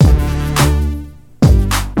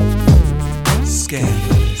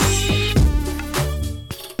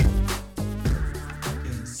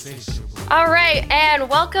All right, and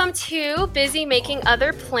welcome to Busy Making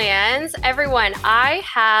Other Plans. Everyone, I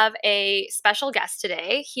have a special guest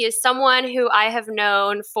today. He is someone who I have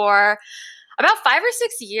known for about 5 or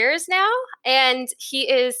 6 years now, and he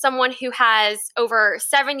is someone who has over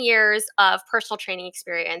 7 years of personal training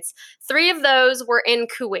experience. 3 of those were in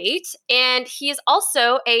Kuwait, and he is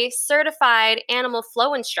also a certified animal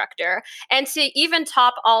flow instructor. And to even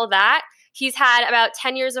top all that, he's had about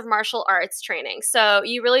 10 years of martial arts training. So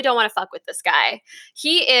you really don't want to fuck with this guy.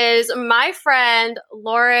 He is my friend,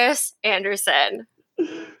 Loris Anderson.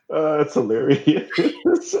 That's hilarious.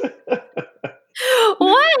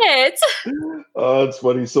 What? It's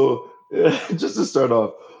funny. So, just to start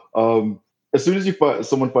off, as soon as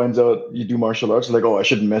someone finds out you do martial arts, like, oh, I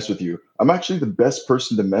shouldn't mess with you. I'm actually the best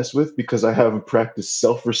person to mess with because I have practiced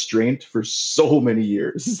self-restraint for so many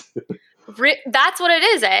years. That's what it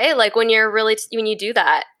is, eh? Like when you do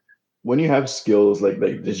that. When you have skills like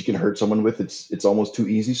that you can hurt someone with, it's almost too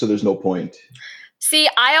easy. So there's no point. See,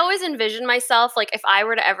 I always envision myself like if I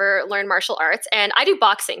were to ever learn martial arts, and I do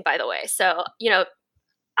boxing, by the way. So,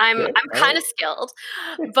 I'm kind of skilled,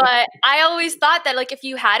 but I always thought that like if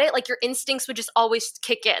you had it, like your instincts would just always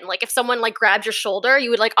kick in. Like if someone like grabbed your shoulder,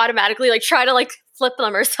 you would like automatically like try to like flip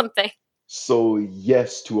them or something. So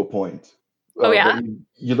yes, to a point. Oh yeah. But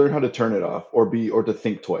you learn how to turn it off or to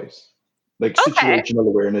think twice. Like Okay. situational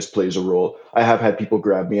awareness plays a role. I have had people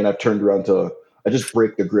grab me and I've turned around I just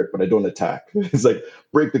break the grip, but I don't attack. It's like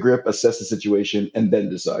break the grip, assess the situation, and then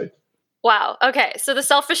decide. Wow. Okay. So the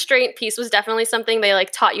self-restraint piece was definitely something they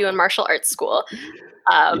like taught you in martial arts school.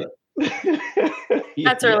 Yeah.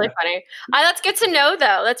 That's really Yeah. funny. That's good to know,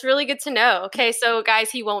 though. That's really good to know. Okay, so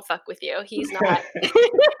guys, he won't fuck with you. He's not.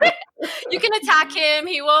 You can attack him.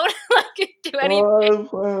 He won't like do anything.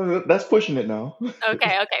 Well, that's pushing it now.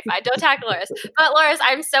 Okay, fine. Don't attack Loris. But Loris,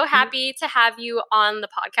 I'm so happy to have you on the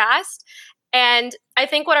podcast. And I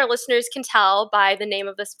think what our listeners can tell by the name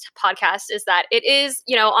of this podcast is that it is,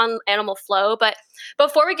 on Animal Flow. But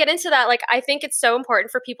before we get into that, like, I think it's so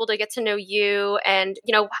important for people to get to know you and,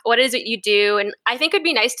 what is it you do. And I think it'd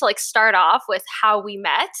be nice to like start off with how we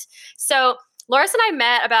met. So Loris and I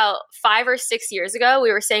met about 5 or 6 years ago.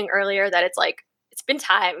 We were saying earlier that it's been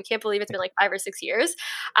time. We can't believe it's been like 5 or 6 years.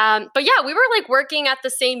 But yeah, we were like working at the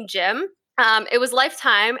same gym. It was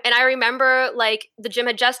Lifetime, and I remember like the gym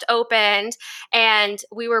had just opened and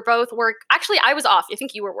we were both actually I was off. I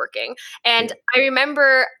think you were working. And Yeah. I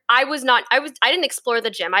remember I didn't explore the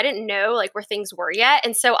gym. I didn't know like where things were yet.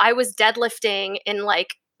 And so I was deadlifting in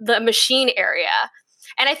like the machine area.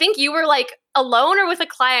 And I think you were like alone or with a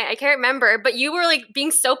client. I can't remember, but you were like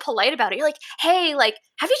being so polite about it. You're like, hey, like,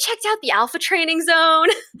 have you checked out the Alpha Training Zone?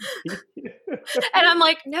 And I'm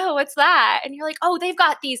like, no, what's that? And you're like, oh, they've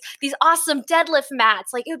got these awesome deadlift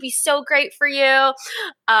mats. Like, it would be so great for you.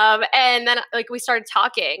 And then like we started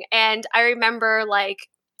talking, and I remember like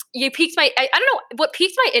you piqued I don't know what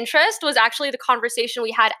piqued my interest was actually the conversation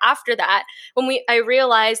we had after that when I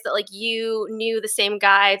realized that like you knew the same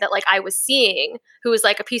guy that like I was seeing who was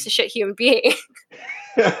like a piece of shit human being.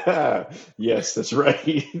 Yes, that's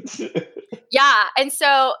right. Yeah. And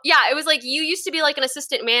so, yeah, it was like you used to be like an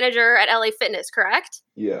assistant manager at LA Fitness, correct?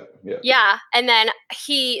 Yeah. Yeah. And then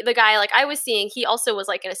the guy like I was seeing, he also was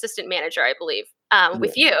like an assistant manager, I believe,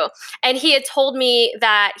 with you. And he had told me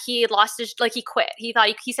that he had lost he quit. He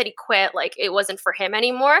said he quit, like it wasn't for him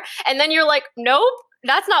anymore. And then you're like, nope,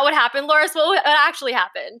 that's not what happened, Loris. What actually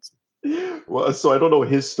happened? Well, so I don't know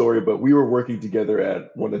his story, but we were working together at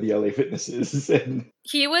one of the LA Fitnesses, and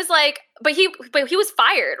He was like, but he was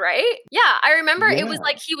fired, right? Yeah, I remember it was yeah,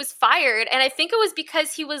 like he was fired, and I think it was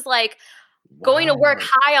because he was like going to work wow.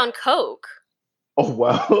 high on coke. Oh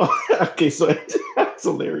wow. Okay, so that's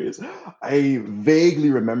hilarious. I vaguely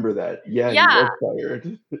remember that. Yeah, he Yeah, was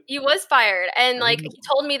fired. he was fired, and like he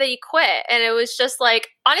told me that he quit, and it was just like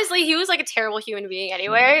honestly, he was like a terrible human being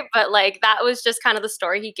anyway. But like that was just kind of the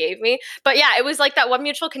story he gave me. But yeah, it was like that one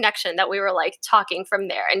mutual connection that we were like talking from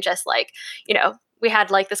there, and just like we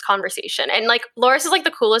had like this conversation. And like Loris is like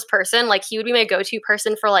the coolest person. Like he would be my go-to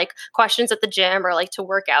person for like questions at the gym or like to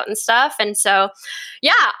work out and stuff. And so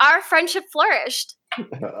yeah, our friendship flourished.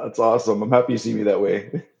 That's awesome. I'm happy you see me that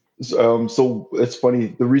way. So it's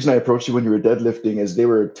funny. The reason I approached you when you were deadlifting is they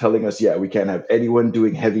were telling us, yeah, we can't have anyone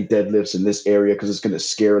doing heavy deadlifts in this area because it's going to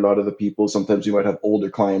scare a lot of the people. Sometimes we might have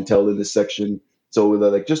older clientele in this section. So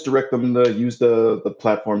they're like, just direct them to use the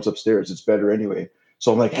platforms upstairs. It's better anyway.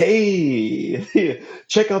 So I'm like, hey,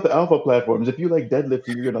 check out the Alpha platforms. If you like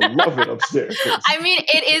deadlifting, you're gonna love it upstairs. I mean,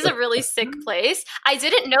 it is a really sick place. I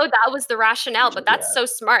didn't know that was the rationale, but that's Yeah. so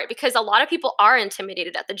smart because a lot of people are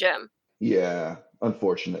intimidated at the gym. Yeah,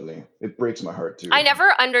 unfortunately, it breaks my heart I too.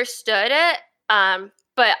 never understood it,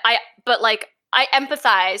 but like I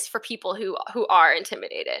empathize for people who are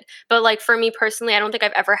intimidated. But like for me personally, I don't think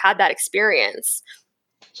I've ever had that experience.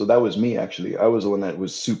 So that was me actually. I was the one that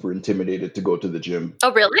was super intimidated to go to the gym.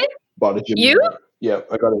 Oh, really? Bought a gym You? member. Yeah,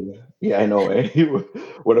 I got a. Yeah, I know. Eh?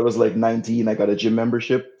 When I was like 19, I got a gym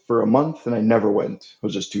membership for a month, and I never went. I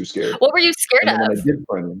was just too scared. What were you scared And then when of? I did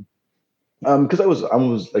finally, because I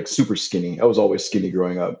was like super skinny. I was always skinny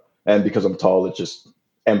growing up, and because I'm tall, it just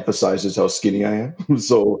emphasizes how skinny I am.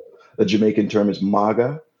 So the Jamaican term is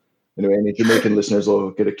MAGA. Anyway, any Jamaican listeners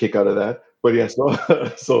will get a kick out of that. But yeah,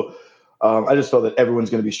 so I just felt that everyone's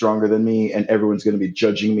going to be stronger than me, and everyone's going to be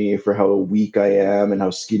judging me for how weak I am and how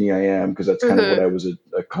skinny I am, because that's kind of what Mhm. I was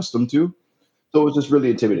accustomed to. So it was just really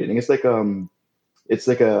intimidating. It's like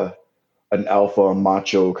a an alpha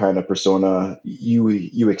macho kind of persona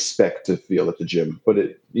you expect to feel at the gym, but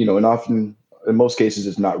and often in most cases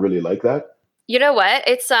it's not really like that. You know what?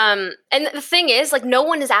 It's and the thing is like no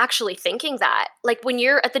one is actually thinking that. Like when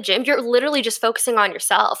you're at the gym, you're literally just focusing on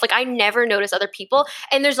yourself. Like I never notice other people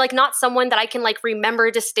and there's like not someone that I can like remember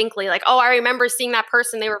distinctly like, "Oh, I remember seeing that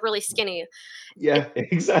person, they were really skinny." Yeah,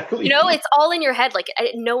 It's exactly. all in your head. Like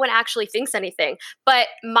no one actually thinks anything. But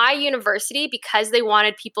my university, because they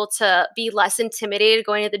wanted people to be less intimidated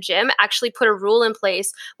going to the gym, actually put a rule in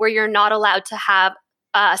place where you're not allowed to have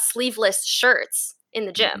sleeveless shirts in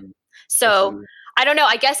the gym. Mhm. I So see. I don't know.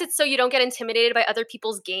 I guess it's so you don't get intimidated by other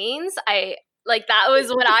people's gains. I like that was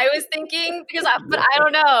what I was thinking but Yeah, I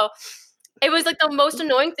don't know. It was, like, the most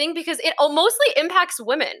annoying thing because it mostly impacts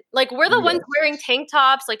women. Like, we're the ones wearing yes. tank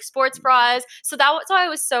tops, like, sports bras, so that was why it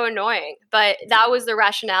was so annoying, but that was the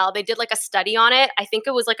rationale. They did, like, a study on it. I think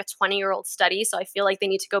it was, like, a 20-year-old study, so I feel like they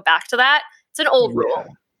need to go back to that. It's an old Yeah. rule.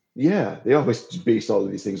 Yeah, they always base all of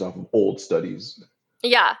these things off of old studies.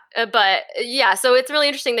 Yeah, but yeah, so it's really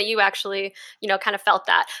interesting that you actually, kind of felt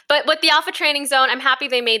that. But with the Alpha Training Zone, I'm happy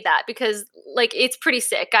they made that because, like, it's pretty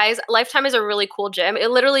sick, guys. Lifetime is a really cool gym. It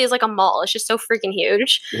literally is like a mall. It's just so freaking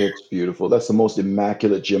huge. It's beautiful. That's the most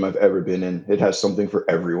immaculate gym I've ever been in. It has something for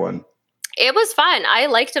everyone. It was fun. I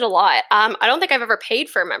liked it a lot. I don't think I've ever paid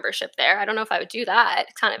for a membership there. I don't know if I would do that.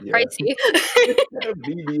 It's kind of Yeah. pricey.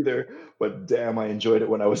 Me neither. But damn, I enjoyed it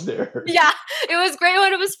when I was there. Yeah, it was great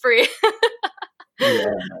when it was free.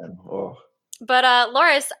 Yeah, man. Oh, But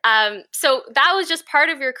Loris, so that was just part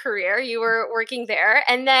of your career. You were working there,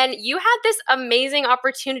 and then you had this amazing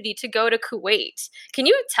opportunity to go to Kuwait. Can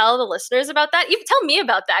you tell the listeners about that? You can tell me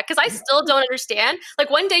about that because I still don't understand.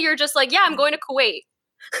 Like one day you're just like, "Yeah, I'm going to Kuwait."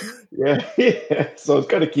 yeah, yeah. So I was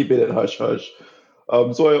kind of keeping it hush hush.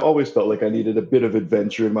 So I always felt like I needed a bit of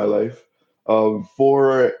adventure in my life.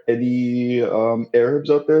 For any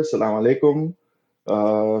Arabs out there, salam alaikum,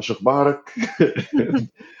 shukbarak.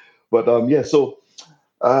 But yeah, so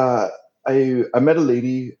uh, I met a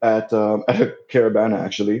lady at a caravana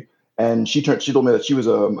actually, and she told me that she was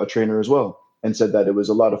a trainer as well, and said that it was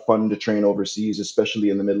a lot of fun to train overseas, especially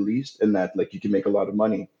in the Middle East, and that like you can make a lot of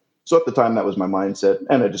money. So at the time, that was my mindset,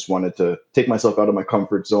 and I just wanted to take myself out of my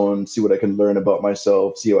comfort zone, see what I can learn about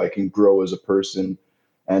myself, see how I can grow as a person.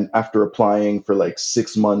 And after applying for like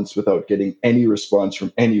 6 months without getting any response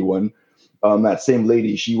from anyone, that same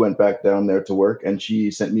lady, she went back down there to work and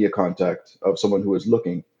she sent me a contact of someone who was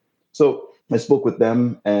looking. So I spoke with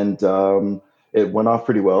them and it went off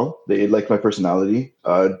pretty well. They liked my personality.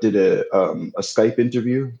 Did a Skype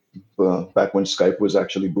interview back when Skype was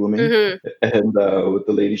actually booming. Hmm. And with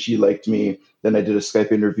the lady, she liked me. Then I did a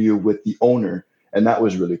Skype interview with the owner, and that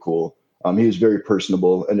was really cool. He was very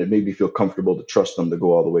personable, and it made me feel comfortable to trust him to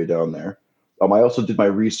go all the way down there. I also did my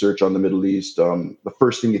research on the Middle East. The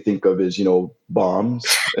first thing you think of is, bombs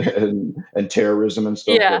and terrorism and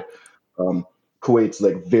stuff. Yeah. But um, Kuwait's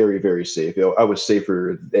like very, very safe. I was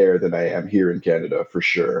safer there than I am here in Canada for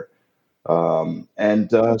sure.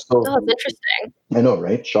 And Oh, so that's interesting. I know,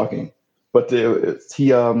 right? Shocking. But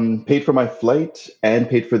he paid for my flight and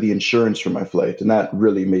paid for the insurance for my flight, and that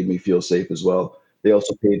really made me feel safe as well. They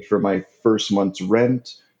also paid for my first month's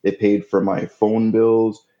rent. They paid for my phone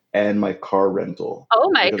bills and my car rental Oh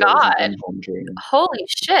my because I was an god. in-home trainer. Holy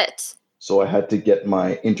shit. So I had to get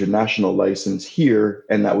my international license here,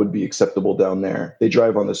 and that would be acceptable down there. They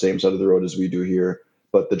drive on the same side of the road as we do here,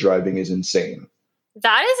 but the driving is insane.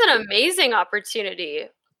 That is an amazing opportunity.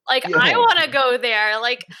 Like, I Yeah. wanna go there.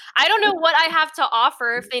 Like, I don't know what I have to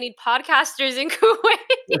offer if they need podcasters in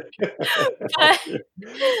Kuwait, but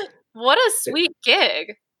what a sweet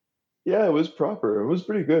gig. Yeah, it was proper. It was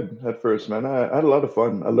pretty good at first, man. I had a lot of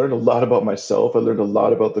fun. I learned a lot about myself. I learned a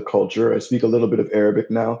lot about the culture. I speak a little bit of Arabic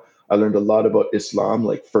now. I learned a lot about Islam,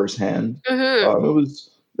 like firsthand. Mhm. It was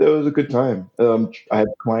It was a good time. I had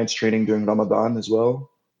clients training during Ramadan as well.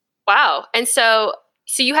 Wow. And so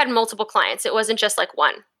you had multiple clients. It wasn't just like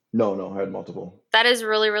one. No, no, I had multiple. That is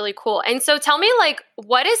really, really cool. And so tell me like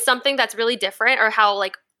what is something that's really different or how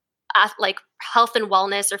like health and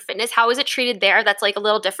wellness or fitness, how is it treated there that's like a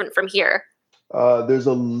little different from here? There's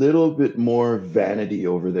a little bit more vanity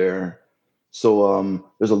over there. So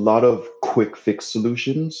there's a lot of quick fix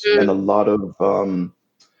solutions Mm. and a lot of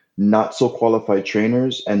not so qualified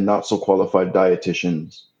trainers and not so qualified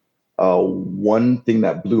dietitians. One thing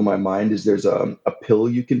that blew my mind is there's a pill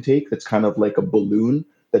you can take that's kind of like a balloon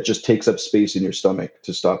that just takes up space in your stomach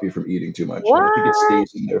to stop you from eating too much. And I think it What?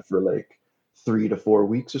 stays in there for like 3 to 4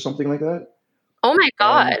 weeks or something like that. Oh my And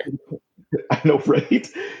God. I know, right?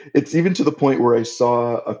 It's even to the point where I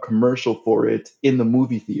saw a commercial for it in the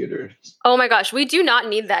movie theaters, Oh my gosh. We do not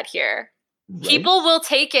need that here. right? People will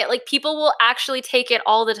take it. Like people will actually take it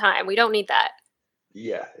all the time. We don't need that.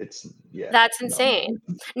 Yeah, yeah, That's no. insane.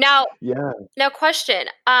 Now, Yeah. now question.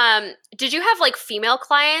 Did you have like female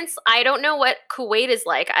clients? I don't know what Kuwait is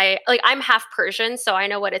like. I'm half Persian, so I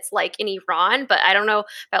know what it's like in Iran, but I don't know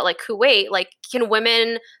about like Kuwait. Like can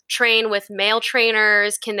women train with male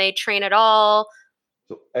trainers? Can they train at all?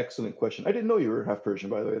 So excellent question. I didn't know you were half Persian,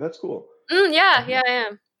 by the way. That's cool. Yeah, yeah, I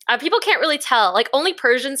am. People can't really tell. Like only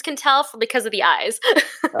Persians can tell because of the eyes.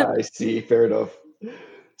 I see. Fair enough.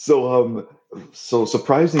 So, so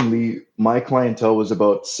surprisingly, my clientele was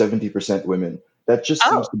about 70% women. That just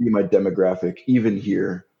seems Oh, to be my demographic, even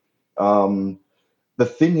here. Um, the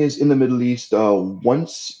thing is, in the Middle East,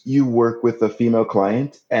 once you work with a female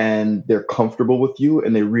client and they're comfortable with you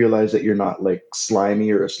and they realize that you're not like slimy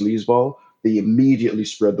or a sleazeball, they immediately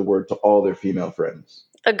spread the word to all their female friends.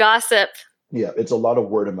 the gossip. Yeah, it's a lot of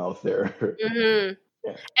word of mouth there. Hmm.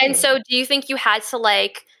 Yeah, And yeah. so, do you think you had to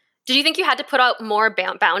like? Did you think you had to put out more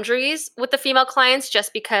boundaries with the female clients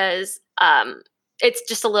just because it's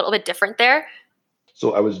just a little bit different there?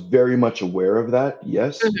 So I was very much aware of that,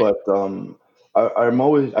 yes, Mhm. but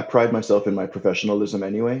I pride myself in my professionalism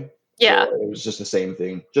anyway. Yeah, So it was just the same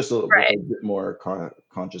thing, just with right. a bit more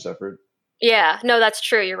conscious effort. Yeah, no, that's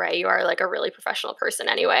true. You're right. You are like a really professional person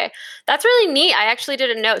anyway. That's really neat. I actually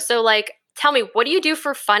didn't know. So, like, tell me, what do you do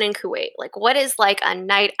for fun in Kuwait? Like, what is like a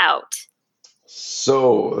night out?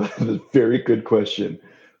 So, very good question.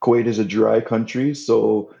 Kuwait is a dry country,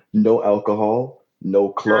 so no alcohol, no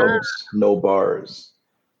Ah, clubs, no bars.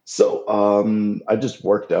 So, I just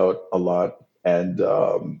worked out a lot and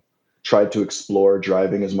tried to explore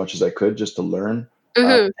driving as much as I could just to learn.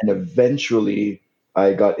 mhm. And eventually,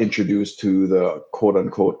 I got introduced to the quote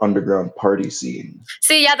unquote underground party scene.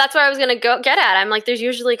 See, yeah, that's where I was gonna go get at. I'm like, there's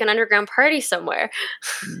usually like an underground party somewhere.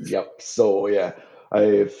 Yep. So yeah,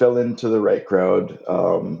 I fell into the right crowd,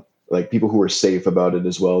 like people who were safe about it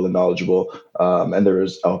as well and knowledgeable. And there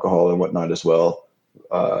was alcohol and whatnot as well.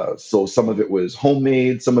 So some of it was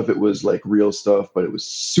homemade, some of it was like real stuff, but it was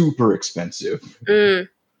super expensive, Mm.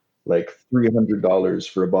 like $300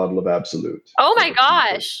 for a bottle of Absolute. Oh Like my it's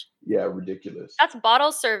insane. gosh, Yeah, ridiculous. that's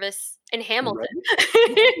bottle service in Hamilton.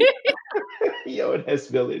 Right? Yo, in Hess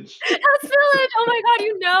Village. That's Village. Oh my god,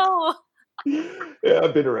 you know. Yeah,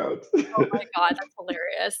 I've been around. Oh my god, that's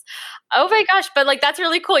hilarious. Oh my gosh, but like that's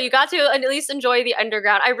really cool. You got to at least enjoy the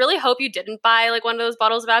underground. I really hope you didn't buy like one of those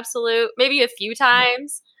bottles of Absolute, maybe a few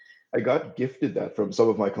times. I got gifted that from some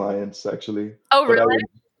of my clients actually, Oh but really?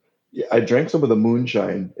 yeah, I drank some of the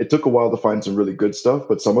moonshine. It took a while to find some really good stuff,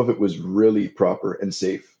 but some of it was really proper and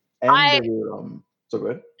safe. And I there were so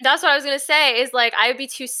good. That's what I was gonna say. Is like I'd be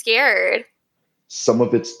too scared. Some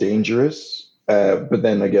of it's dangerous, but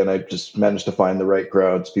then again, I just managed to find the right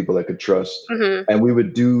crowds, people I could trust, Hmm. and we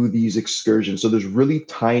would do these excursions. So there's really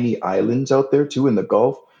tiny islands out there too in the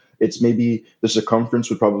Gulf. It's maybe the circumference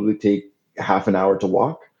would probably take half an hour to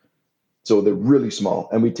walk. So they're really small.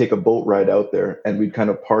 And we'd take a boat ride out there and we'd kind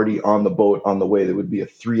of party on the boat on the way. There would be a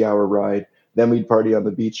 3 hour ride. Then we'd party on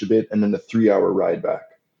the beach a bit and then a 3 hour ride back.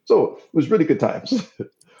 So it was really good times.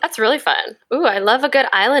 That's really fun. Ooh, I love a good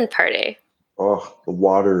island party. Oh, the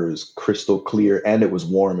water is crystal clear and it was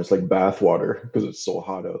warm. It's like bath water because it's so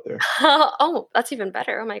hot out there. Oh, that's even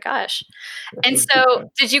better. Oh my gosh. Yeah, it And was a good so, time.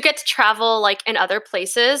 did you get to travel like in other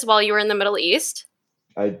places while you were in the Middle East?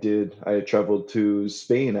 I did. I traveled to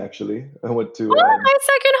Spain actually. I went to, Oh, my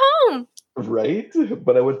second home. right?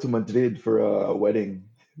 But I went to Madrid for a wedding.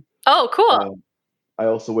 Oh, cool. Um, I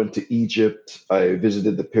also went to Egypt. I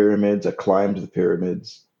visited the pyramids. I climbed the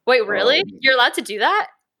pyramids. Wait, really? Um, You're allowed to do that?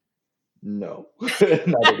 no,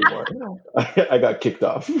 not anymore. I got kicked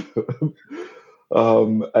off.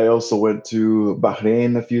 I also went to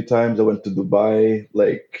Bahrain a few times. I went to Dubai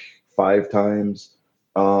like 5 times.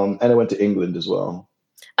 And I went to England as well.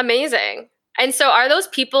 Amazing. And so are those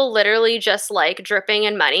people literally just like dripping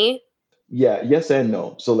in money? Yeah, yes and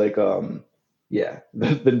no. So like yeah,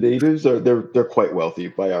 the natives are they're quite wealthy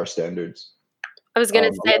by our standards. I was going to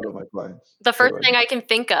A say lot of my clients. the So first go thing ahead. I can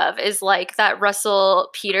think of is like that Russell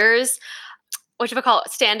Peters, what you call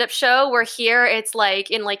it, stand-up show where here it's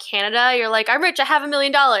like in like Canada, you're like, I'm rich, I have $1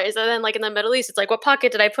 million. And then like in the Middle East, it's like, what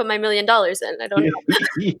pocket did I put my $1 million in? I don't know.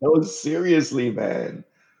 Yo, seriously, man.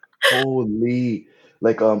 Holy.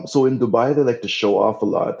 Like so in Dubai they like to show off a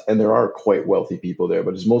lot and there are quite wealthy people there,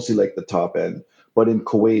 but it's mostly like the top end. But in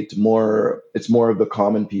Kuwait, more it's more of the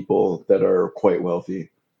common people that are quite wealthy.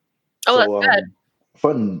 Oh, that's So good.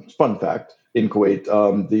 fun fact in Kuwait,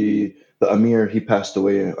 the Amir he passed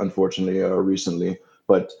away unfortunately recently,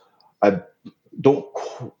 but I don't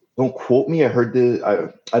quote me. I heard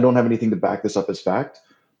I don't have anything to back this up as fact,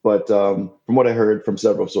 but from what I heard from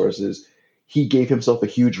several sources, he gave himself a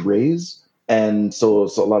huge raise, and so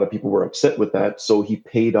a lot of people were upset with that. So he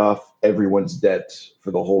paid off everyone's debt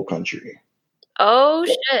for the whole country. Oh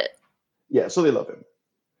shit. Yeah, so they love him.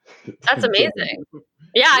 That's amazing.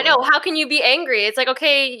 Yeah, I Yeah. know. How can you be angry? It's like,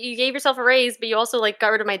 okay, you gave yourself a raise, but you also like got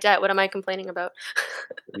rid of my debt. What am I complaining about?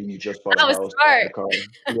 I mean, you just bought a That was house, bought smart. a car.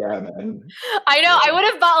 Yeah, man. I know. Yeah. I would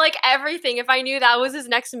have bought like everything if I knew that was his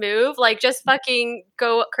next move. Like just fucking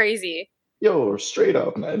go crazy. Yo, straight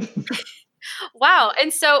up, man. Wow.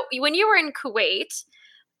 And so when you were in Kuwait,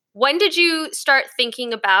 when did you start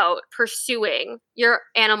thinking about pursuing your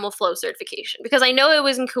animal flow certification? Because I know it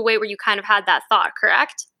was in Kuwait where you kind of had that thought,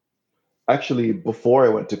 correct? Actually, before I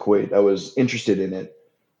went to Kuwait, I was interested in it.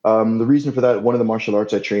 The reason for that, one of the martial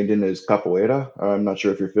arts I trained in is capoeira. I'm not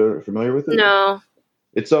sure if you're familiar with it. No.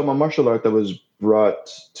 It's a martial art that was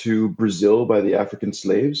brought to Brazil by the African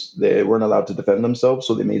slaves. They weren't allowed to defend themselves,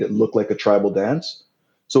 so they made it look like a tribal dance.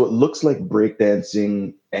 So it looks like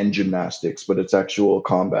breakdancing and gymnastics, but it's actual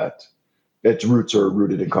combat. Its roots are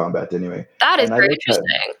rooted in combat anyway. That is And I very like that.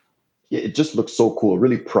 interesting. Yeah, it just looks so cool,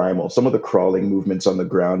 really primal. Some of the crawling movements on the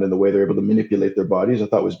ground and the way they're able to manipulate their bodies, I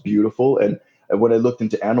thought was beautiful. And when I looked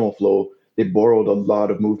into Animal Flow, they borrowed a lot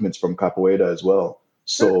of movements from capoeira as well. Hmm.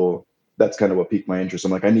 So that's kind of what piqued my interest.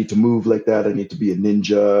 I'm like, I need to move like that. I need to be a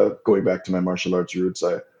ninja. Going back to my martial arts roots,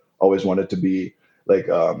 I always wanted to be like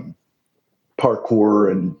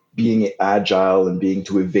parkour and being agile and being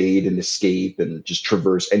to evade and escape and just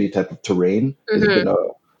traverse any type of terrain. It has Hmm.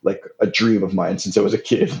 been a dream of mine since I was a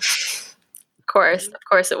kid. Of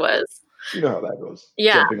course it was. You know how that goes.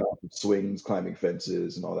 Yeah. Jumping off of swings, climbing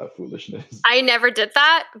fences, and all that foolishness. I never did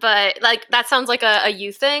that, but like that sounds like a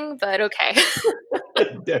you thing, but okay.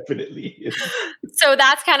 Definitely. So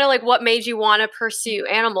that's kind of like what made you want to pursue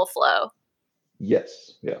animal flow.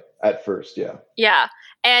 Yes. Yeah. At first, yeah. Yeah.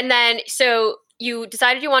 And then so you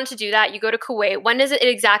decided you wanted to do that. You go to Kuwait. When is it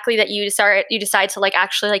exactly that you decide to like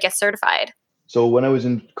actually like get certified? So when I was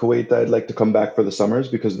in Kuwait, I'd like to come back for the summers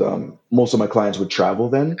because most of my clients would travel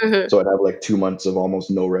then. Hmm. So I'd have like 2 months of almost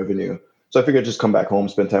no revenue. So I figured I'd just come back home,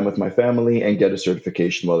 spend time with my family, and get a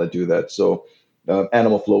certification while I do that. So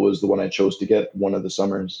Animal Flow was the one I chose to get one of the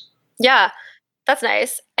summers. Yeah. That's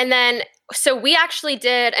nice. And then, so we actually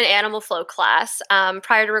did an animal flow class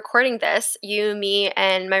prior to recording this, you, me,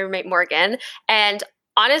 and my roommate Morgan. And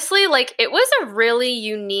honestly, like it was a really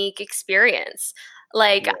unique experience.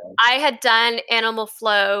 Like Yeah. I had done animal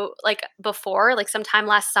flow like before, like sometime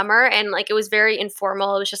last summer, and like it was very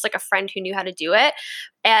informal. It was just like a friend who knew how to do it.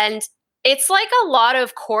 And it's like a lot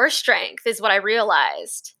of core strength, is what I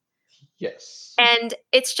realized. Yes. And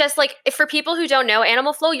it's just like if for people who don't know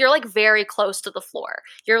animal flow, you're like very close to the floor.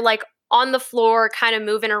 You're like on the floor, kind of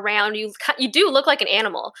moving around. You do look like an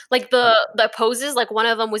animal. Like the poses, like one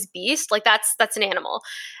of them was beast. Like that's an animal.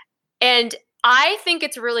 And I think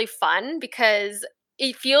it's really fun because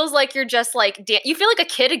it feels like you're just like you feel like a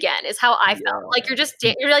kid again is how I felt. Like you're just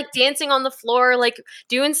you're like dancing on the floor, like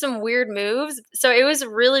doing some weird moves. So it was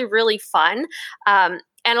really really fun.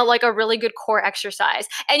 And like a really good core exercise.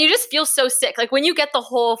 And you just feel so sick. Like when you get the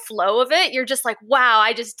whole flow of it, you're just like, wow,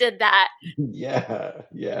 I just did that. Yeah.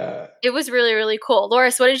 Yeah. It was really, really cool.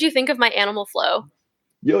 Loris, what did you think of my animal flow?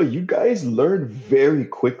 Yo, you guys learned very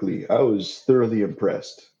quickly. I was thoroughly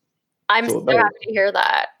impressed. I'm so So that happy to hear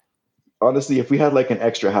that. honestly, if we had like an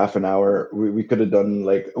extra half an hour, we could have done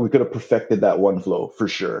we could have perfected that one flow for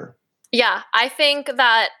sure. Yeah, I think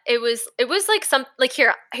that it was like some like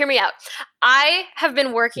hear me out. I have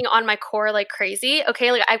been working on my core like crazy.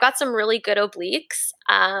 Okay, like I've got some really good obliques.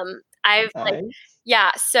 I've like Nice.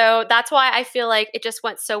 Yeah, so that's why I feel like it just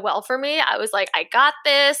went so well for me. I was like, I got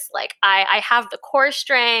this. Like, I have the core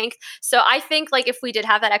strength. So I think like if we did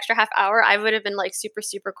have that extra half hour, I would have been like super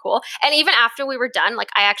super cool. And even after we were done, like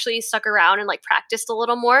I actually stuck around and like practiced a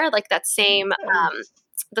little more, like that same Nice.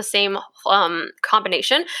 the same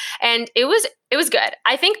combination, and it was good.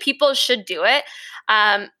 I think people should do it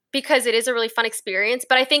because it is a really fun experience.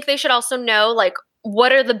 But I think they should also know like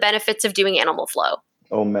what are the benefits of doing animal flow.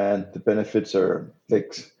 Oh man, the benefits are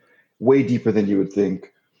like way deeper than you would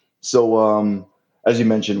think. So, as you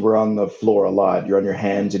mentioned, we're on the floor a lot. You're on your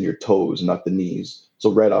hands and your toes, not the knees.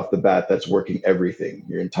 So right off the bat, that's working everything,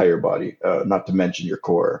 your entire body, not to mention your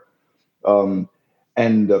core. Um,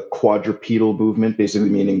 and the quadrupedal movement, basically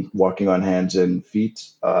meaning walking on hands and feet,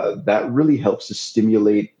 that really helps to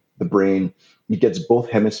stimulate the brain. It gets both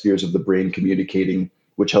hemispheres of the brain communicating,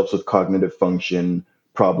 which helps with cognitive function,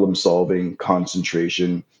 problem solving,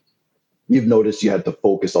 concentration. You've noticed you had to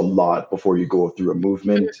focus a lot before you go through a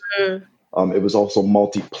movement. Mhm. It was also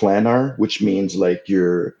multiplanar, which means like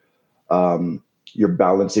you're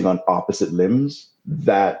balancing on opposite limbs.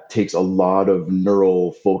 That takes a lot of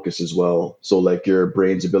neural focus as well. So like your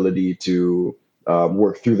brain's ability to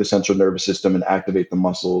work through the central nervous system and activate the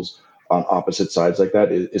muscles on opposite sides like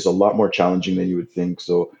that is a lot more challenging than you would think.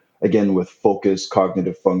 So again, with focus,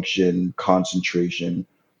 cognitive function, concentration,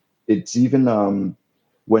 it's even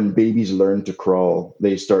when babies learn to crawl,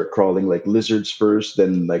 they start crawling like lizards first,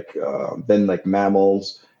 then like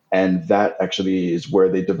mammals, and that actually is where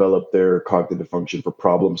they develop their cognitive function for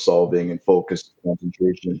problem solving and focus,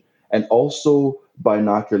 concentration, and also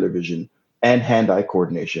binocular vision and hand-eye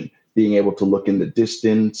coordination, being able to look in the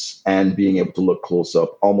distance and being able to look close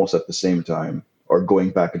up almost at the same time, or going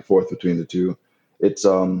back and forth between the two. It's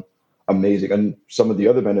amazing. And some of the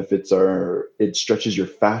other benefits are it stretches your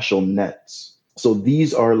fascial nets. So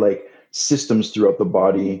these are like systems throughout the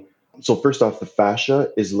body. So first off, the fascia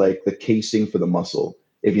is like the casing for the muscle.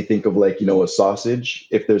 If you think of like, a sausage,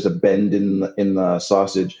 if there's a bend in the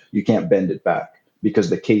sausage, you can't bend it back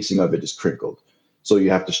because the casing of it is crinkled. So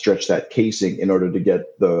you have to stretch that casing in order to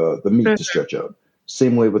get the meat to stretch out.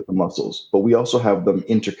 Same way with the muscles, but we also have them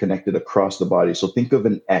interconnected across the body. So think of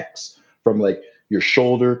an X from like your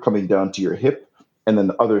shoulder coming down to your hip, and then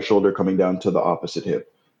the other shoulder coming down to the opposite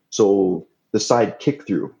hip. So the side kick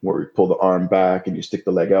through, where we pull the arm back and you stick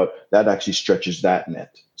the leg out, that actually stretches that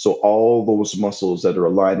net. So all those muscles that are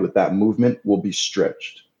aligned with that movement will be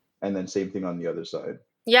stretched. And then same thing on the other side.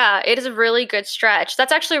 Yeah, it is a really good stretch.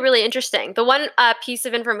 That's actually really interesting. The one piece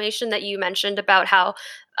of information that you mentioned about how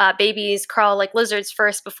babies crawl like lizards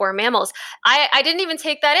first before mammals, I didn't even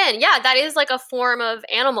take that in. Yeah, that is like a form of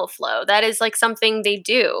animal flow. That is like something they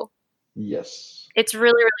do. Yes. It's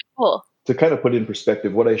really, really cool. To kind of put it in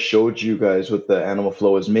perspective, what I showed you guys with the animal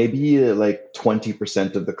flow is maybe like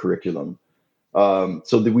 20% of the curriculum.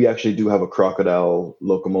 We actually do have a crocodile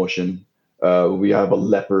locomotion. We have a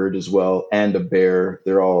leopard as well and a bear.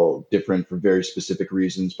 They're all different for very specific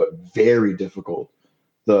reasons, but very difficult.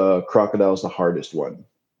 The crocodile is the hardest one.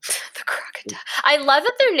 The crocodile. I love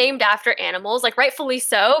that they're named after animals, like rightfully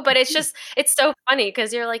so, but it's so funny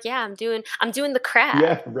because you're like, yeah, I'm doing the crab.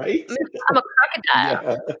 Yeah, right? I'm a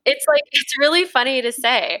crocodile. Yeah. It's like it's really funny to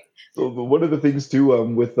say. So one of the things too,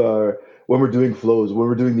 with when we're doing flows, when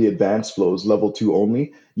we're doing the advanced flows, level two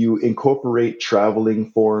only, you incorporate traveling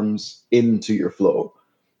forms into your flow.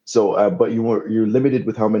 So, but you're limited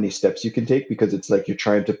with how many steps you can take because it's like you're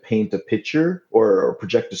trying to paint a picture or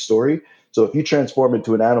project a story. So if you transform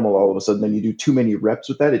into an animal all of a sudden, then you do too many reps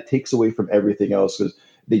with that, it takes away from everything else because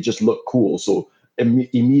they just look cool. So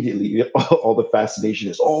immediately, all the fascination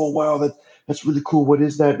is, oh wow, that's really cool. What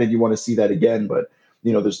is that? Then you want to see that again, but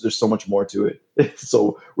there's so much more to it.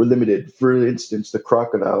 So we're limited. For instance, the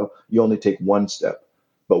crocodile, you only take one step,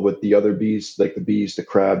 but with the other beasts, like the bees, the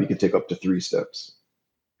crab, you can take up to three steps.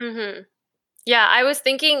 Mhm. Yeah, I was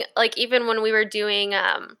thinking like even when we were doing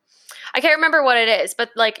I can't remember what it is, but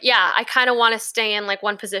like yeah, I kind of want to stay in like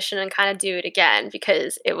one position and kind of do it again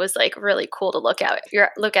because it was like really cool to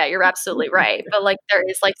You're absolutely right. But like there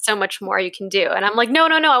is like so much more you can do. And I'm like, no,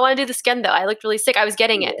 no, no, I want to do this again though. I looked really sick. I was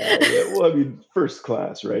getting it. Yeah, yeah. Well, I mean, first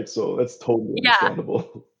class, right? So that's totally Yeah.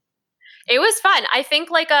 understandable. It was fun. I think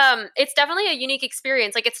like it's definitely a unique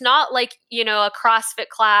experience. Like it's not like, a CrossFit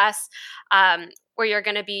class where you're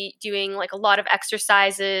going to be doing like a lot of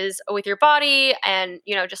exercises with your body and,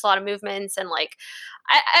 just a lot of movements and like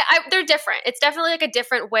they're different. It's definitely like a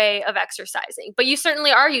different way of exercising. But you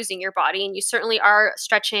certainly are using your body and you certainly are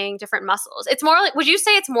stretching different muscles. It's more like would you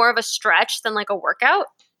say it's more of a stretch than like a workout?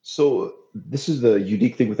 So this is the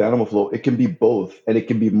unique thing with animal flow. It can be both, and it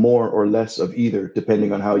can be more or less of either,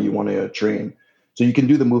 depending on how you want to train. So you can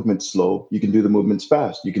do the movements slow, you can do the movements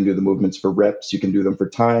fast, you can do the movements for reps, you can do them for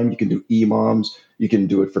time, you can do EMOMs, you can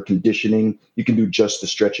do it for conditioning, you can do just the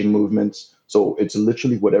stretching movements. So it's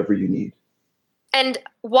literally whatever you need. And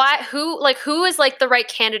who is like the right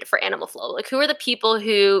candidate for Animal Flow? Like who are the people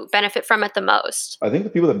who benefit from it the most? I think the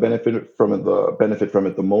people that benefit from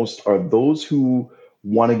it the most are those who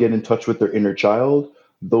want to get in touch with their inner child,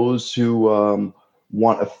 those who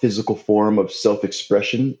want a physical form of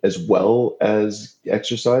self-expression as well as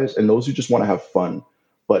exercise, and those who just want to have fun.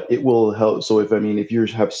 But it will help. So if you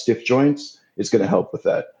have stiff joints, it's going to help with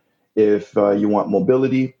that. If you want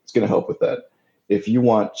mobility, it's going to help with that. If you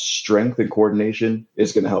want strength and coordination,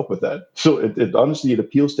 it's going to help with that. So it honestly, it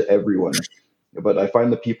appeals to everyone. But I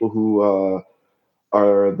find the people who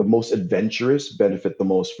are the most adventurous benefit the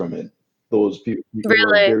most from it. Those people who are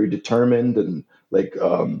Really? very determined and like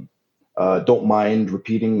don't mind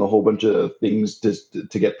repeating a whole bunch of things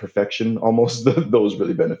to get perfection. Almost those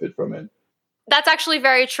really benefit from it. That's actually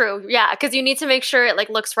very true. Yeah, because you need to make sure it like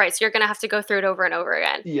looks right. So you're gonna have to go through it over and over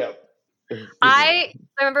again. Yeah. I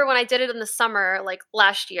remember when I did it in the summer, like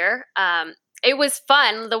last year. It was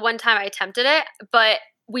fun the one time I attempted it, but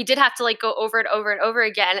we did have to like go over it over and over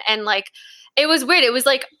again. And like it was weird. It was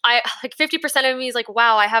like I like 50% of me is like,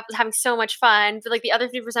 wow, having so much fun. But like the other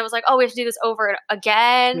 50% was like, oh, we have to do this over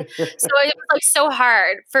again. So it was like so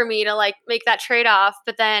hard for me to like make that trade-off.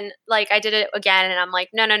 But then like I did it again and I'm like,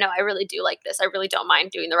 no, I really do like this. I really don't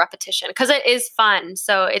mind doing the repetition because it is fun.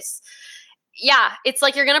 So it's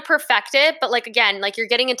like you're gonna perfect it, but like again, like you're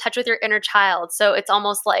getting in touch with your inner child, so it's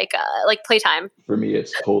almost like playtime. For me,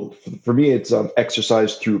 it's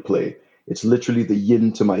exercise through play. It's literally the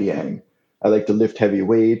yin to my yang. I like to lift heavy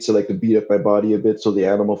weights. I like to beat up my body a bit. So the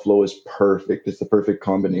Animal Flow is perfect. It's the perfect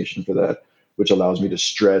combination for that, which allows me to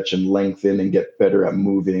stretch and lengthen and get better at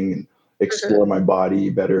moving and Mhm. explore my body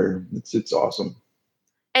better. It's awesome.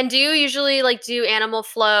 And do you usually like do Animal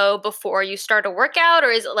Flow before you start a workout, or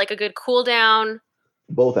is it like a good cool down?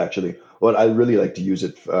 Both actually. But I really like to use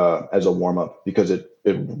it as a warm up because it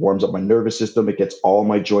warms up my nervous system. It gets all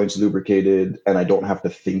my joints lubricated, and I don't have to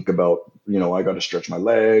think about I got to stretch my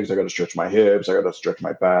legs, I got to stretch my hips, I got to stretch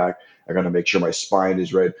my back, I got to make sure my spine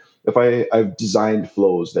is right. If I've designed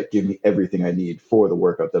flows that give me everything I need for the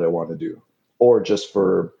workout that I want to do, or just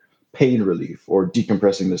for pain relief or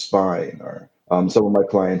decompressing the spine, or some of my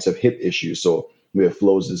clients have hip issues, so we have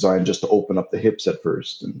flows designed just to open up the hips at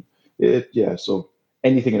first, and so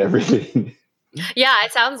anything and everything. Yeah,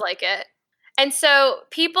 it sounds like it. And so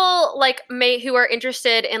people like may who are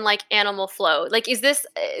interested in like Animal Flow, like is this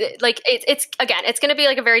like it's again, it's going to be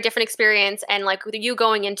like a very different experience, and like with you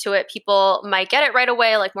going into it, people might get it right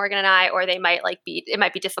away like Morgan and I, or they might it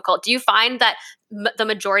might be difficult. Do you find that the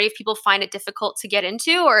majority of people find it difficult to get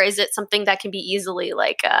into, or is it something that can be easily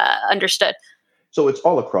like understood? So it's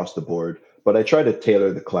all across the board, but I try to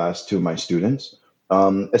tailor the class to my students,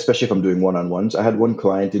 especially if I'm doing one-on-ones. I had one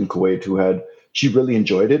client in Kuwait she really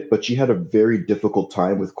enjoyed it, but she had a very difficult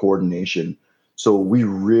time with coordination. So we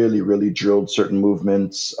really, really drilled certain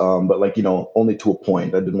movements, but like, only to a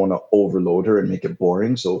point. I didn't want to overload her and make it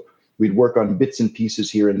boring. So we'd work on bits and pieces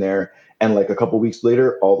here and there. And like a couple weeks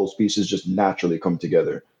later, all those pieces just naturally come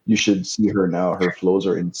together. You should see her now. Her flows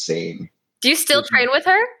are insane. Do you still train with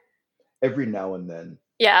her? Every now and then.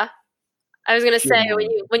 Yeah. I was gonna Sure. say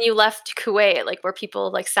when you left Kuwait, like were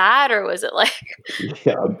people like sad, or was it like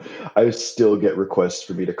Yeah, I still get requests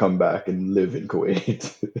for me to come back and live in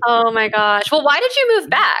Kuwait. oh my gosh. Well, why did you move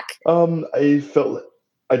back?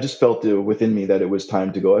 I just felt it within me that it was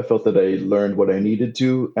time to go. I felt that I learned what I needed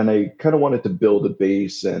to, and I kind of wanted to build a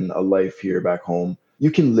base and a life here back home. You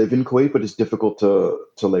can live in Kuwait, but it's difficult to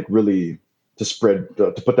like really to spread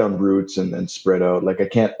to put down roots and spread out. Like I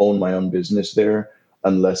can't own my own business there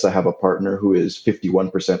unless I have a partner who is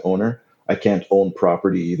 51% owner. I can't own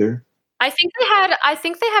property either. I think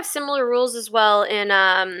they have similar rules as well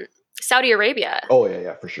in Saudi Arabia. Oh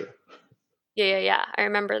yeah, for sure. Yeah. I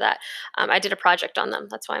remember that. I did a project on them.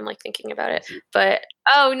 That's why I'm like thinking about it. But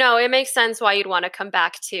oh no, it makes sense why you'd want to come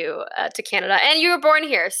back to Canada. And you were born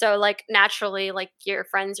here, so like naturally, like your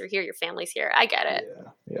friends are here, your family's here. I get it.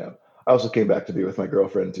 Yeah. I also came back to be with my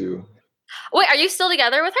girlfriend too. Wait, are you still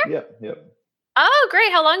together with her? Yeah. Oh,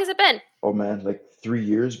 great. How long has it been? Oh man, like 3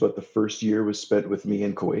 years, but the first year was spent with me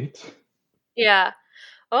in Kuwait. Yeah.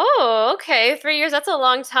 Oh, okay. 3 years, that's a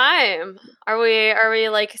long time. Are we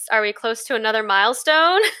close to another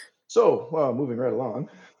milestone? So, moving right along.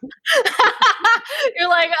 You're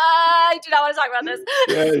like, I do not want to talk about this.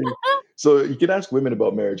 Yeah. So you can ask women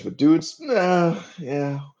about marriage, but dudes, nah,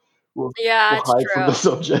 yeah, we'll Yeah, it's hide from the true.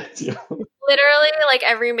 subject. Yeah. literally like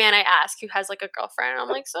every man I ask who has like a girlfriend, I'm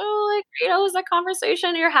like, so like, is that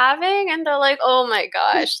conversation you're having? And they're like, oh my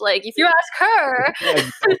gosh, like if you ask her, Yeah,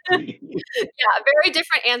 exactly. yeah, very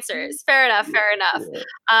different answers. Fair enough, fair enough. Yeah,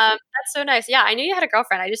 That's so nice. Yeah, I knew you had a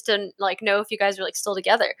girlfriend. I just didn't like know if you guys were like still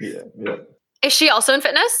together. yeah, yeah. Is she also in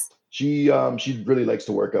fitness? She really likes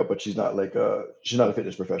to work out, but she's not a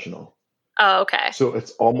fitness professional. Oh, okay. So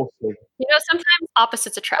it's almost like Sometimes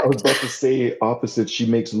opposites I was attract. about to say opposite. She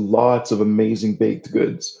makes lots of amazing baked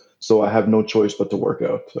goods, so I have no choice but to work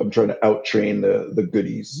out. I'm trying to out train the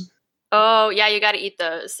goodies, Oh, yeah, you got to eat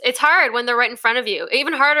those. It's hard when they're right in front of you.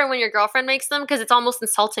 Even harder when your girlfriend makes them because it's almost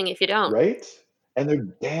insulting if you don't. right? And they're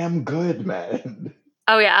damn good, man.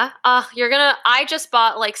 Oh yeah. I just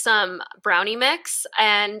bought like some brownie mix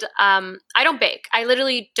and I don't bake. I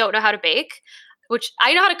literally don't know how to bake, which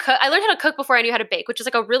I know how to cook. I learned how to cook before I knew how to bake, which is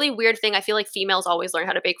like a really weird thing. I feel like females always learn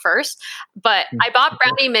how to bake first. But I bought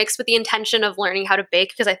brownie mix with the intention of learning how to bake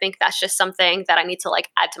because I think that's just something that I need to like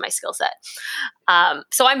add to my skill set.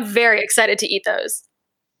 So I'm very excited to eat those.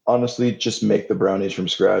 Honestly, just make the brownies from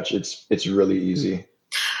scratch. It's really easy.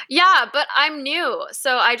 Yeah, but I'm new.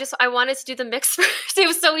 So I wanted to do the mix first. It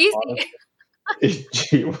was so easy.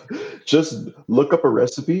 Just look up a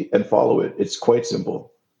recipe and follow it. It's quite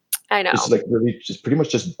simple. I know. It's like really just pretty much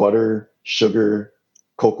just butter, sugar,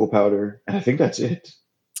 cocoa powder, and I think that's it.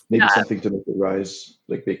 Maybe Yeah. something to make it rise,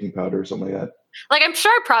 like baking powder or something like that. Like I'm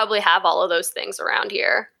sure I probably have all of those things around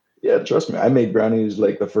here. Yeah, trust me. I made brownies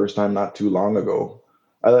like the first time not too long ago.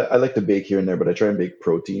 I like to bake here and there, but I try and bake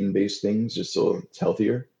protein-based things just so it's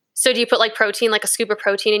healthier. So do you put like protein, like a scoop of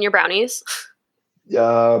protein in your brownies?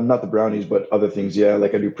 Not the brownies, but other things. Yeah,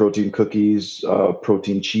 like I do protein cookies,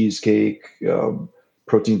 protein cheesecake,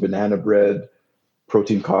 protein banana bread,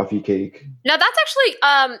 protein coffee cake. Now that's actually,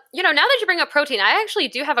 now that you bring up protein, I actually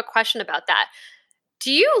do have a question about that.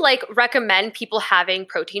 Do you like recommend people having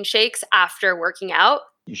protein shakes after working out?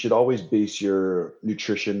 You should always base your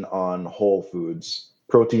nutrition on whole foods.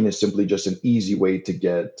 Protein is simply just an easy way to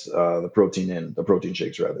get the protein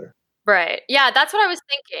shakes rather. Right. Yeah, that's what I was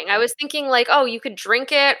thinking. I was thinking like, oh, you could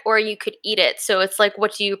drink it or you could eat it. So it's like,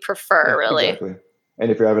 what do you prefer, Yeah, really? exactly.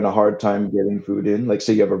 And if you're having a hard time getting food in, like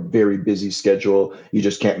say you have a very busy schedule, you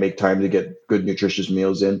just can't make time to get good nutritious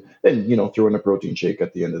meals in, then throw in a protein shake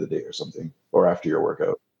at the end of the day or something, or after your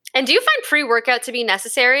workout. And do you find pre-workout to be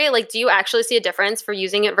necessary? Like, do you actually see a difference for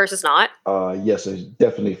using it versus not? Yes, I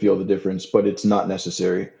definitely feel the difference, but it's not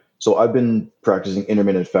necessary. So I've been practicing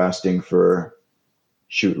intermittent fasting for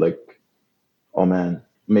like, oh man,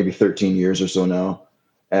 maybe 13 years or so now.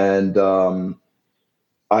 And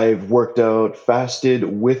I've worked out, fasted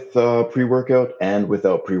with pre-workout and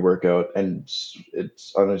without pre-workout, and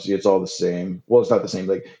it's honestly it's all the same. Well, it's not the same.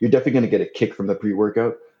 Like you're definitely going to get a kick from the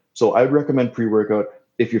pre-workout. So I'd recommend pre-workout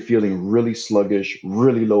if you're feeling really sluggish,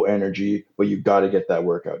 really low energy, but you got to get that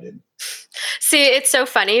workout in. See, it's so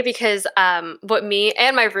funny because what me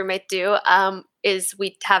and my roommate do is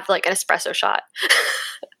we have like an espresso shot.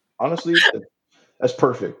 Honestly, that's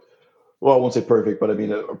perfect. Well, I won't say perfect, but I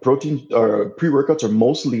mean, a protein or pre-workouts are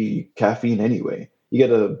mostly caffeine anyway. You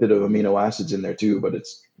get a bit of amino acids in there too, but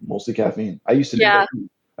it's mostly caffeine. I used to do Yeah. that too.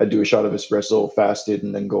 I'd do a shot of espresso, fasted,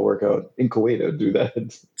 and then go work out. In Kuwait, I'd do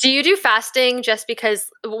that. Do you do fasting just because?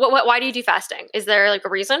 Why do you do fasting? Is there like a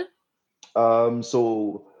reason?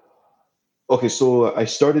 So okay, so I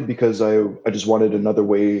started because I just wanted another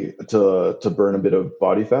way to burn a bit of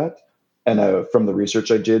body fat, and from the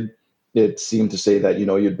research I did, it seemed to say that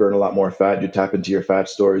you'd burn a lot more fat, you'd tap into your fat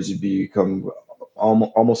stores, you'd become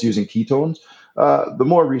almost using ketones. The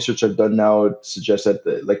more research I've done now, it suggests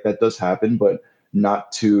that like that does happen, but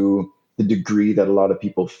not to the degree that a lot of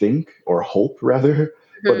people think or hope, rather.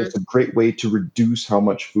 But Mhm. it's a great way to reduce how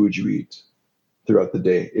much food you eat throughout the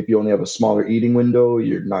day. If you only have a smaller eating window,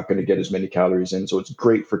 you're not going to get as many calories in. So it's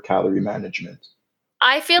great for calorie management.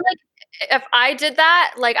 I feel like if I did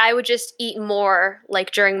that, like I would just eat more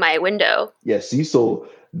like during my window. Yeah, see, so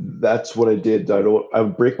that's what I did. I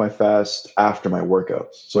would break my fast after my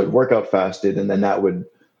workouts. So I'd work out fasted, and then that would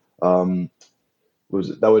um,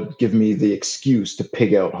 that would give me the excuse to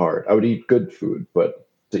pig out hard. I would eat good food, but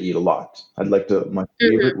to eat a lot. My Mhm.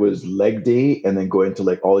 favorite was leg day, and then go into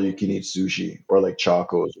like all you can eat sushi or like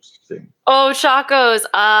chacos or something. Oh, Chacos.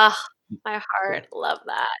 My heart. Love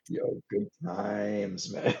that. Yo, good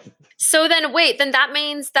times, man. So then wait, then that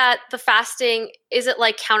means that the fasting is it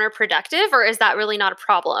like counterproductive or is that really not a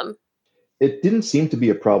problem? It didn't seem to be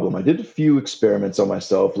a problem. I did a few experiments on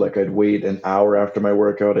myself. Like I'd wait an hour after my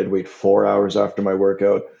workout, I'd wait 4 hours after my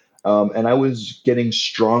workout, and I was getting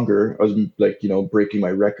stronger. I was like, breaking my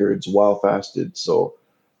records while fasted. So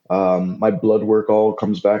My blood work all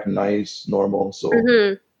comes back nice, normal, so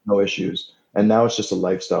Hmm. no issues. And now it's just a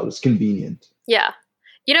lifestyle. It's convenient. Yeah.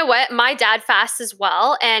 You know what? My dad fasts as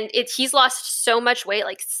well, and he's lost so much weight,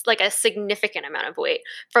 like a significant amount of weight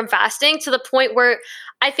from fasting to the point where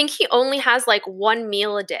I think he only has like one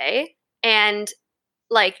meal a day and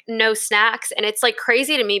like no snacks. And it's like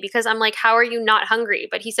crazy to me because I'm like, how are you not hungry?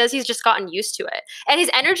 But he says he's just gotten used to it. And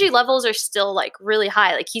his energy levels are still like really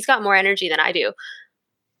high. Like he's got more energy than I do.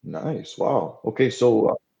 Nice. Wow. Okay,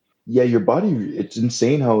 so yeah, your body, it's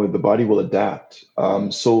insane how the body will adapt.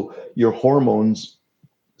 So your hormones,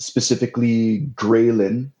 specifically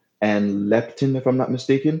ghrelin and leptin, if I'm not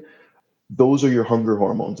mistaken, those are your hunger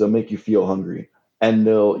hormones. They'll make you feel hungry. And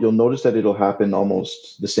you'll notice that it'll happen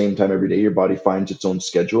almost the same time every day. Your body finds its own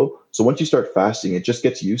schedule. So once you start fasting, it just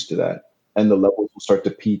gets used to that. And the levels will start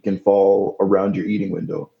to peak and fall around your eating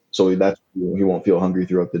window. So that's he won't feel hungry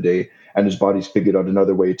throughout the day. And his body's figured out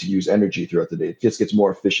another way to use energy throughout the day. It just gets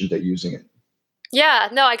more efficient at using it. Yeah,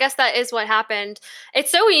 no, I guess that is what happened.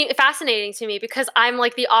 It's so fascinating to me because I'm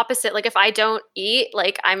like the opposite. Like if I don't eat,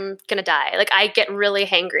 like I'm gonna die. Like I get really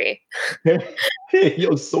hangry.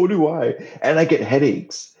 Yo, so do I. And I get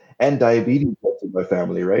headaches and diabetes in my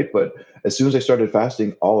family, right? But as soon as I started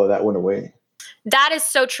fasting, all of that went away. That is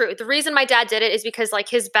so true. The reason my dad did it is because like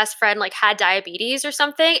his best friend like had diabetes or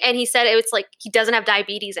something, and he said it was like he doesn't have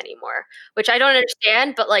diabetes anymore, which I don't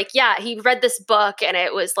understand, but like yeah, he read this book and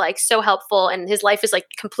it was like so helpful and his life is like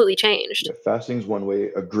completely changed. Yeah, fasting is one way,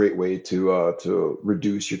 a great way to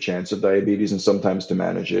reduce your chance of diabetes and sometimes to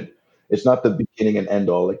manage it. It's not the beginning and end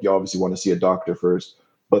all. Like you obviously want to see a doctor first,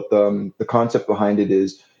 but the concept behind it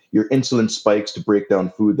is your insulin spikes to break down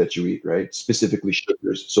food that you eat, right? Specifically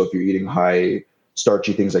sugars. So if you're eating high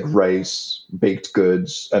starchy things like rice, baked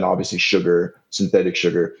goods, and obviously sugar, synthetic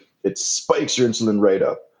sugar, it spikes your insulin right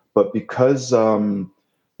up. But because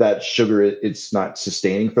that sugar it's not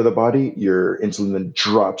sustaining for the body, your insulin then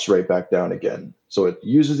drops right back down again. So it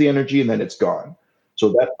uses the energy and then it's gone. So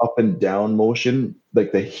that up and down motion,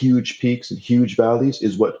 like the huge peaks and huge valleys,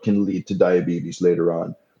 is what can lead to diabetes later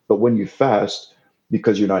on. But when you fast,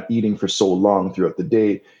 because you're not eating for so long throughout the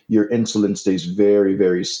day, your insulin stays very,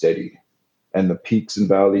 very steady. And the peaks and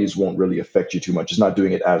valleys won't really affect you too much. It's not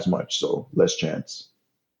doing it as much, so less chance.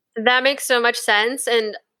 That makes so much sense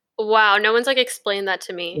and wow, no one's like explained that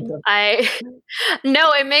to me. I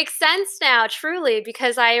no, it makes sense now, truly,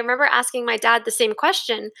 because I remember asking my dad the same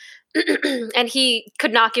question and he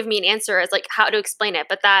could not give me an answer as like how to explain it,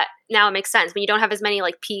 but that now it makes sense. When you don't have as many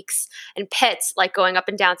like peaks and pits like going up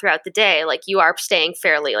and down throughout the day, like you are staying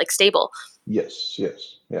fairly like stable. Yes,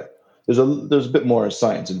 yes, yeah. There's a bit more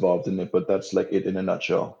science involved in it, but that's like it in a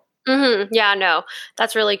nutshell. Yeah, no,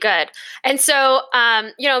 that's really good. And so,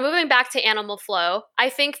 moving back to Animal Flow, I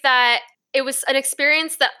think that it was an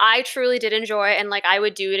experience that I truly did enjoy, and like I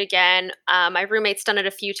would do it again. My roommate's done it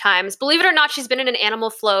a few times. Believe it or not, she's been in an Animal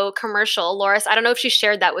Flow commercial. Loris, I don't know if she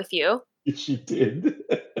shared that with you. She did.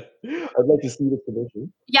 I'd like to see the commercial.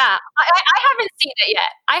 Yeah, I haven't seen it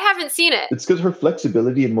yet. I haven't seen it. It's because her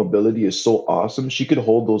flexibility and mobility is so awesome. She could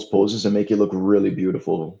hold those poses and make it look really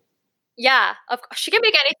beautiful. Yeah, she can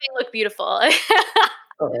make anything look beautiful.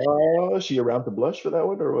 Oh, is she around to blush for that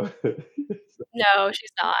one or what? No,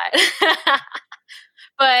 she's not.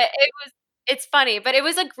 But it's funny, but it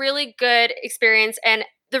was a really good experience, and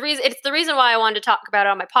the reason why I wanted to talk about it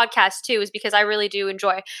on my podcast too is because I really do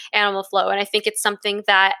enjoy Animal Flow, and I think it's something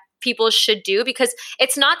that people should do because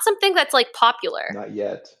it's not something that's like popular. Not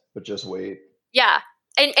yet, but just wait. Yeah.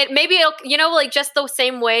 And maybe it'll, like just the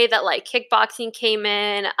same way that like kickboxing came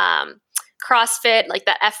in, CrossFit, like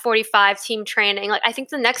that F45 team training. Like I think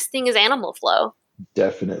the next thing is Animal Flow.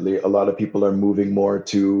 Definitely. A lot of people are moving more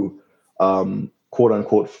to quote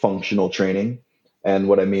unquote functional training. And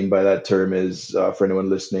what I mean by that term is, for anyone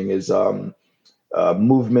listening, is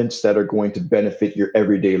movements that are going to benefit your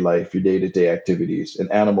everyday life, your day to day activities.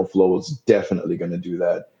 And Animal Flow is definitely going to do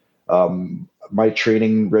that. My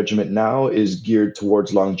training regimen now is geared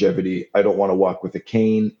towards longevity. I don't want to walk with a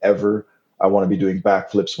cane ever. I want to be doing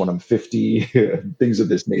backflips when I'm 50, things of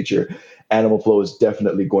this nature. Animal Flow is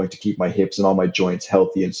definitely going to keep my hips and all my joints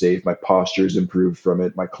healthy and safe. My posture is improved from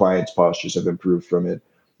it. My clients' postures have improved from it.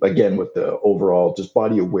 Again, with the overall just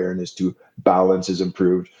body awareness to balance is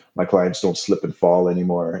improved. My clients don't slip and fall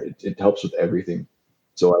anymore. It helps with everything.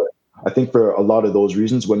 So I think for a lot of those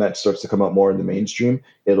reasons, when that starts to come out more in the mainstream,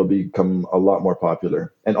 it'll become a lot more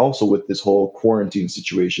popular. And also with this whole quarantine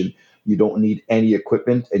situation, you don't need any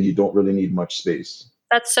equipment and you don't really need much space.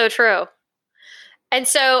 That's so true. And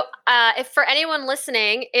so, if for anyone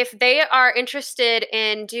listening, if they are interested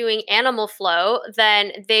in doing Animal Flow,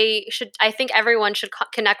 then they should. I think everyone should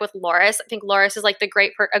connect with Loris. I think Loris is like a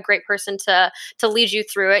great person to lead you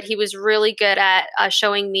through it. He was really good at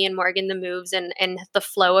showing me and Morgan the moves and the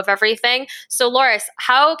flow of everything. So, Loris,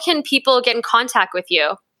 how can people get in contact with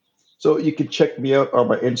you? So you can check me out on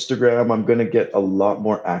my Instagram. I'm going to get a lot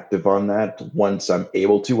more active on that once I'm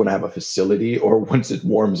able to, when I have a facility or once it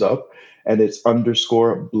warms up. And it's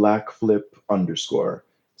 _blackflip_.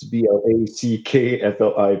 It's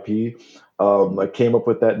BLACKFLIP. I came up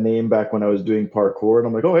with that name back when I was doing parkour, and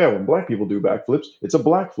I'm like, oh yeah, when black people do backflips, it's a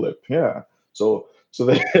black flip. Yeah. So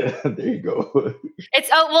there, there you go. It's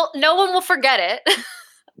no one will forget it.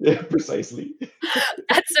 Yeah, precisely.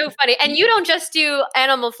 That's so funny. And you don't just do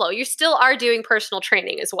Animal Flow. You still are doing personal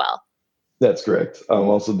training as well. That's correct. I'm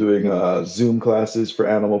also doing Zoom classes for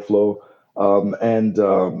Animal Flow.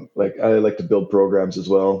 Like I like to build programs as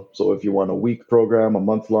well. So if you want a week program, a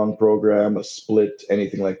month-long program, a split,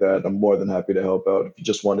 anything like that, I'm more than happy to help out. If you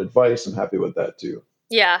just want advice, I'm happy with that too.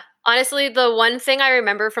 Yeah. Honestly, the one thing I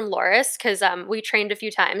remember from Loris, because we trained a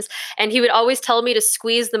few times, and he would always tell me to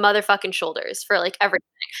squeeze the motherfucking shoulders for like everything.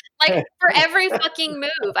 Like for every fucking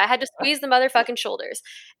move, I had to squeeze the motherfucking shoulders.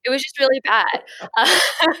 It was just really bad.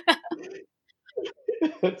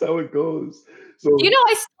 That's how it goes. So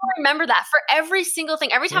I still remember that for every single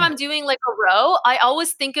thing. Every time I'm doing like a row, I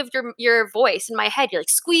always think of your voice in my head. You're like,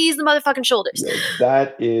 squeeze the motherfucking shoulders. Yeah,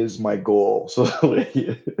 that is my goal. So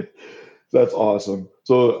that's awesome.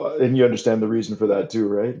 So and you understand the reason for that too,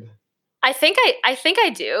 right? I think I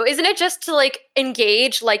do. Isn't it just to like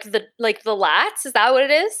engage like the lats? Is that what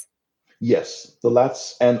it is? Yes, the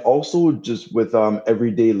lats, and also just with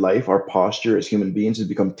everyday life, our posture as human beings has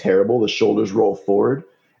become terrible. The shoulders roll forward,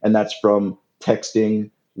 and that's from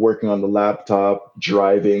texting, working on the laptop,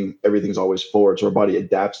 driving. Everything's always forward, so our body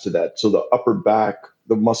adapts to that. So the upper back,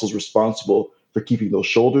 the muscles responsible for keeping those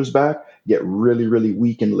shoulders back, get really, really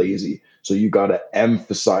weak and lazy. So you got to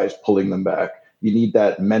emphasize pulling them back. You need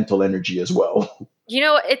that mental energy as well.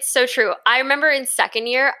 It's so true. I remember in second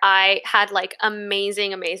year, I had like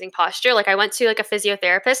amazing, amazing posture. Like I went to like a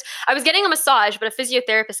physiotherapist. I was getting a massage, but a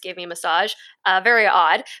physiotherapist gave me a massage. Very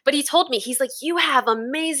odd. But he told me, he's like, you have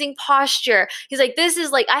amazing posture. He's like, this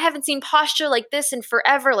is like, I haven't seen posture like this in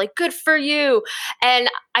forever. Like, good for you. And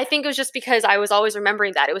I think it was just because I was always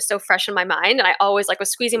remembering that. It was so fresh in my mind. And I always like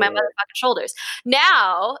was squeezing my motherfucking shoulders.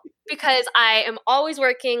 Now, because I am always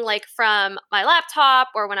working like from my laptop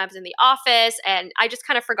or when I was in the office, and I just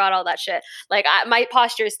kind of forgot all that shit. Like my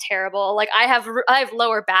posture is terrible. Like I have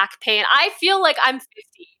lower back pain. I feel like I'm 50.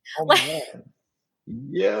 Oh man.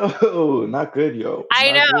 Yo, not good, yo.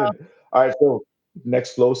 I know. Good. All right, so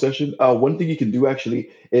next flow session. One thing you can do actually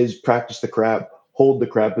is practice the crab. Hold the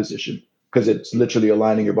crab position, because it's literally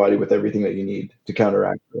aligning your body with everything that you need to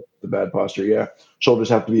counteract the bad posture. Yeah, shoulders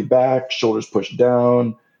have to be back, shoulders pushed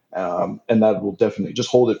down, and that will definitely just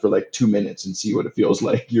hold it for like 2 minutes and see what it feels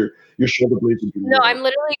like. Your shoulder blades. No, I'm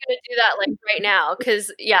literally going to do that like right now because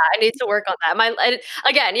I need to work on that. I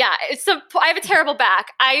have a terrible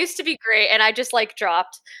back. I used to be great, and I just like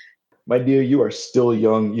dropped. My dear, you are still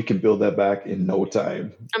young. You can build that back in no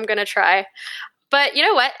time. I'm gonna try, but you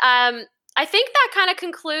know what? I think that kind of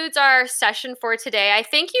concludes our session for today. I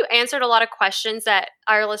think you answered a lot of questions that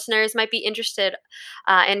our listeners might be interested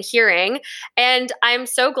in hearing. And I'm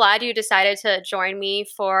so glad you decided to join me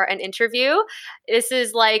for an interview. This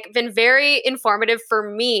has been very informative for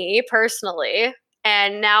me personally.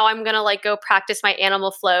 And now I'm going to go practice my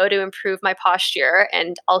Animal Flow to improve my posture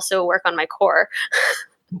and also work on my core.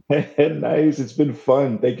 Nice. It's been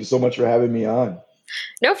fun. Thank you so much for having me on.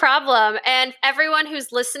 No problem. And everyone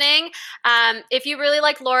who's listening, if you really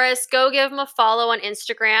like Loris, go give him a follow on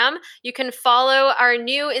Instagram. You can follow our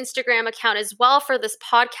new Instagram account as well for this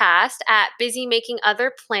podcast at Busy Making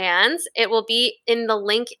Other Plans. It will be in the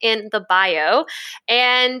link in the bio.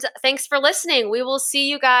 And thanks for listening. We will see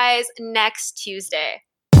you guys next Tuesday.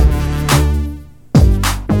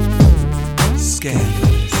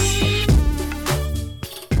 Scandalous.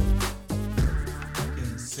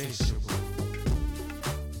 Insatiable.